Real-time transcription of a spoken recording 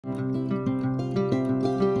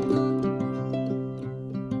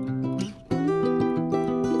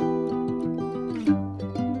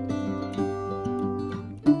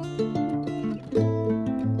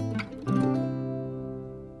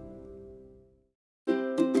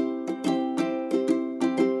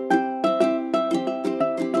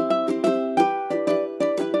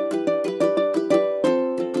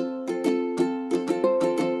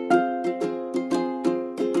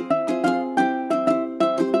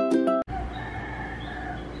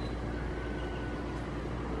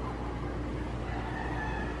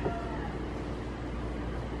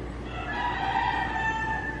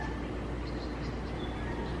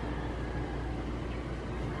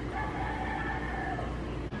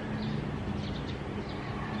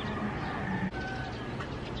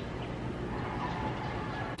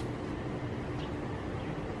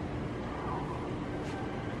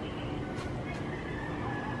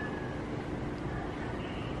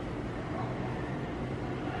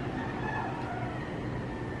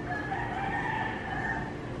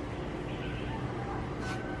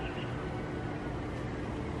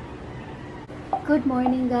Good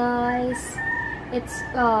morning, guys. It's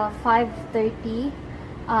 5:30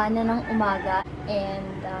 na ng umaga,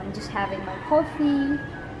 and I'm just having my coffee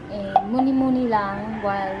and muni-muni lang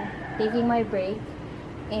while taking my break,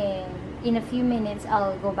 and in a few minutes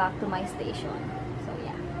I'll go back to my station. So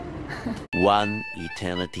yeah. One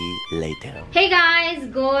eternity later. Hey guys,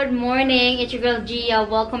 good morning. It's your girl Gia.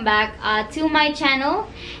 Welcome back to my channel.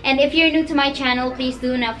 And if you're new to my channel, please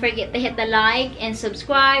do not forget to hit the like and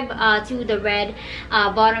subscribe to the red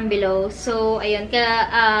button below. So, ayun,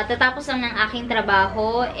 tatapos lang ng aking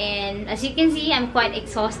trabaho, and as you can see, I'm quite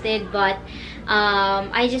exhausted, but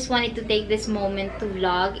I just wanted to take this moment to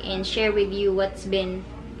vlog and share with you what's been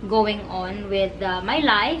going on with my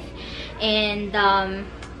life. And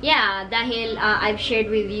yeah, dahil I've shared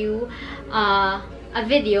with you a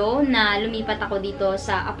video na lumipat ako dito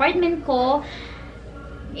sa apartment ko,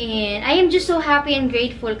 and I am just so happy and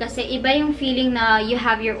grateful kasi iba yung feeling na you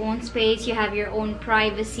have your own space, you have your own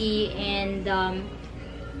privacy, and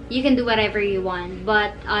you can do whatever you want.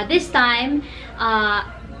 But this time,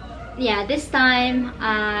 yeah, this time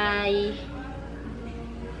I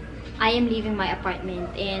am leaving my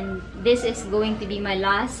apartment, and this is going to be my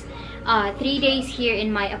last 3 days here in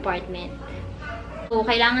my apartment. So,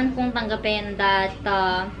 kailangan kong tanggapin that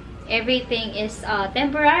everything is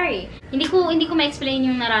temporary. Hindi ko ma-explain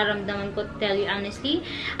yung nararamdaman ko, to tell you honestly.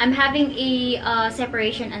 I'm having a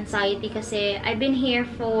separation anxiety kasi I've been here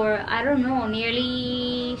for, I don't know,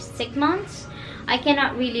 nearly 6 months. I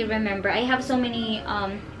cannot really remember. I have so many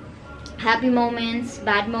happy moments,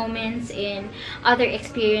 bad moments, and other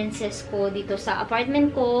experiences ko dito sa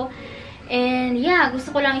apartment ko. And yeah,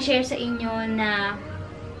 gusto ko lang i-share sa inyo na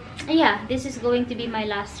yeah, this is going to be my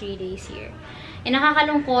last 3 days here. And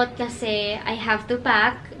nakakalungkot kasi I have to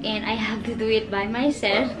pack and I have to do it by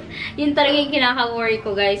myself. Yun talaga yung kinaka-worry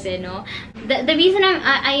ko, guys, no? The reason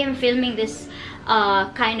I am filming this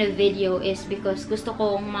kind of video is because gusto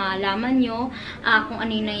kong malaman nyo kung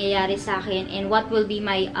ano yung nangyayari sa akin and what will be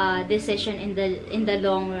my decision in the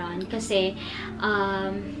long run. Kasi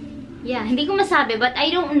yeah, hindi ko masabi, but I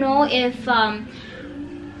don't know if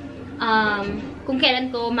kung kailan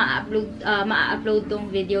ko ma-upload tong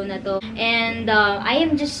video na to. And I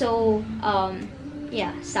am just so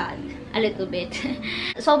yeah, sad a little bit.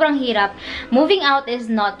 Sobrang hirap. Moving out is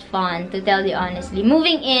not fun, to tell you honestly.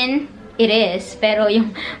 Moving in, it is, pero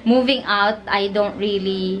yung moving out, I don't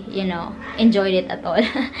really, you know, enjoyed it at all.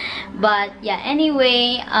 But yeah,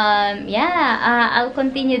 anyway, yeah, I'll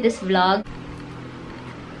continue this vlog.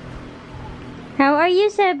 How are you,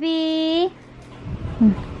 Sabi?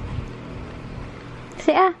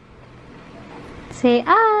 Say ah. Say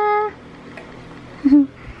ah.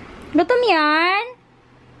 Gutom yan?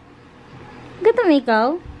 Gutom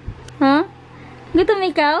ikaw? Huh? Gutom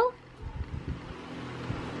ikaw?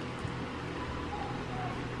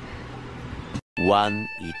 One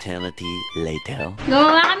eternity later.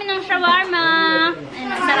 Gumawa kami ng shawarma. Ay,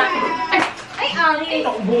 sarap. Ay, Ali.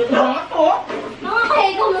 Okay,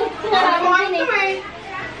 sinarapan din eh.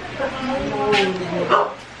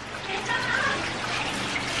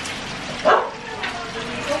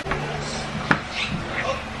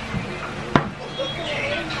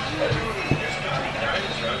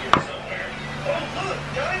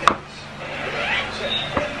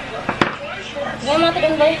 Gawin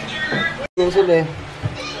natin ba? Cancel eh.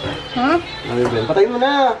 Ha? Patayin mo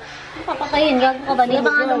na! Papatayin, gago ka ba? Di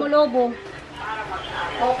ba nga lumulobo?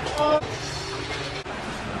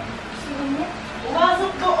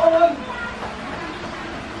 Pumasok doon!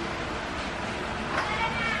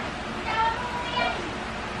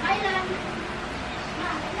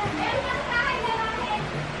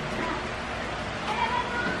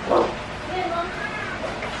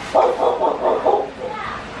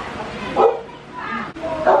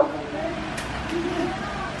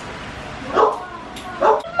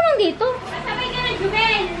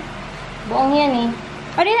 Buong yan eh.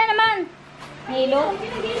 Pari na naman! Hilo.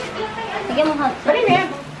 Sige mo hot. Pari na yan.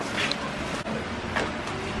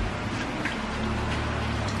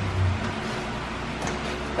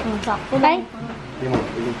 Sakto lang. Yung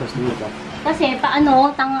customer ka. Kasi,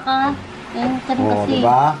 paano? Tanga ka. Yan, kasi Oo, kasi.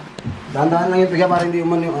 diba? Dahan-dahan lang yung piga para hindi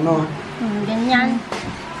umano yung ano. Ganyan.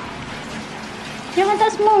 Yung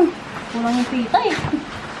taas mo. Kulang yung pita eh.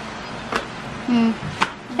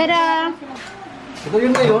 Tara! Ito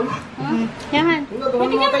yun na yun. Yahan. Yung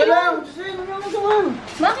gagawin mo. Tagal lang. Sige, nagawin.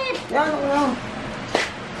 Bakit? Yan, ako lang.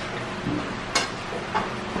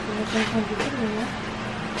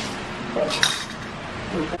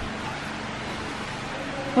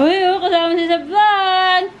 Uy, kasama si sa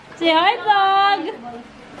vlog! Si hi vlog!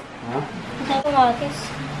 Ha? Kasi kamatis.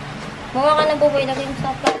 Mga ka nabuboy, lagay mo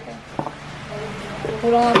sa plato.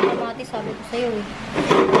 Kulang ang kamatis, sabi ko sa'yo eh.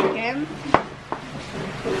 Kem?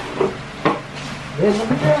 Eh,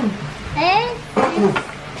 sabi yan. Eh?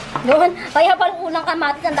 Doon, kaya pala unang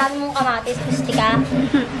kamatis, ang dami mong kamatis, gusti ka.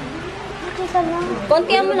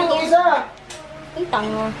 Kontihan mo lang yan. Isa. Ay,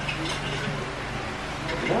 tanga.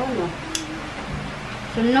 Yan.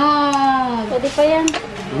 Sunog! Pwede pa yan.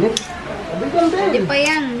 Init. Sabi yan, Ben. Hindi pa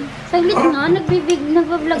yan. Saglit nga,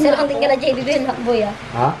 nagbablog Isa na lang din ka na JB doon, boy ah.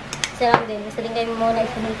 Ha? Isa lang din. Isa din kayo muna,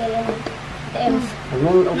 isa din kayo. TMs.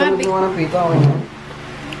 Huwag mo gumawa ng pita. Okay na.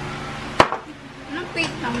 Anong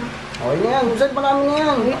fake naman? Okay na yan. Usad pa namin na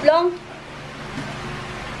yan. Wait lang.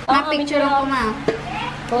 Na-picture ko ma.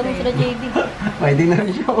 Pwede sila JB. Pwede na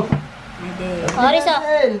rin siya. Hindi. Aris ah.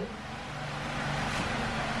 Ben.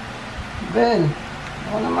 Ben.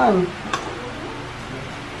 Ako naman.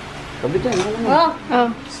 Kabit yan. Ako naman. Oh. Oh.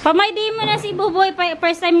 Pamay-day mo na si Buboy.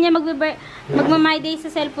 First time niya magmamay-day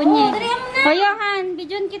sa cellphone niya. Oh, dalihan mo na. O, Johan,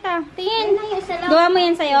 videoan kita. Tingin. Yan, isa lang. Gawa mo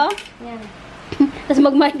yan sa'yo? Yan. Tapos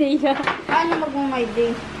mag-my-day ka. Paano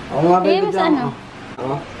mag-my-day? Ako nga, Ben. Eh, mas ano?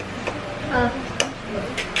 Oo. Ah.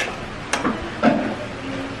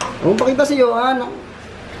 Huwag pakita si Johan.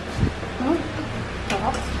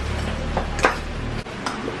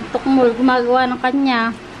 Tukmol, gumagawa ng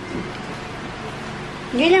kanya.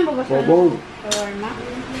 Ganyan ba ba siya? Bobog. Shawarma?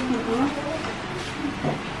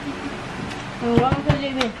 Wala mo sa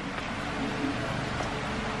JB.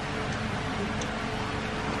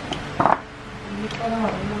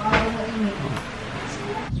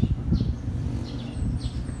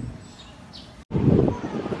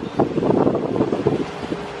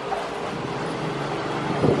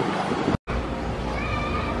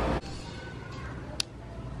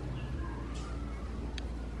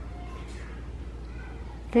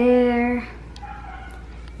 There.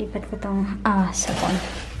 Lipat ko tong sabon.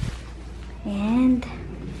 And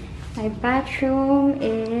my bathroom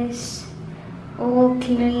is all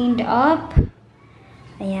cleaned up.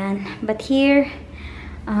 Ayan. But here,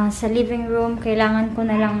 sa living room, kailangan ko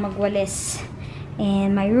na lang magwalis.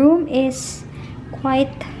 And my room is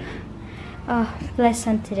quite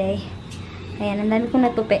pleasant today. Ayan, ang dami kong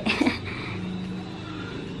natupi.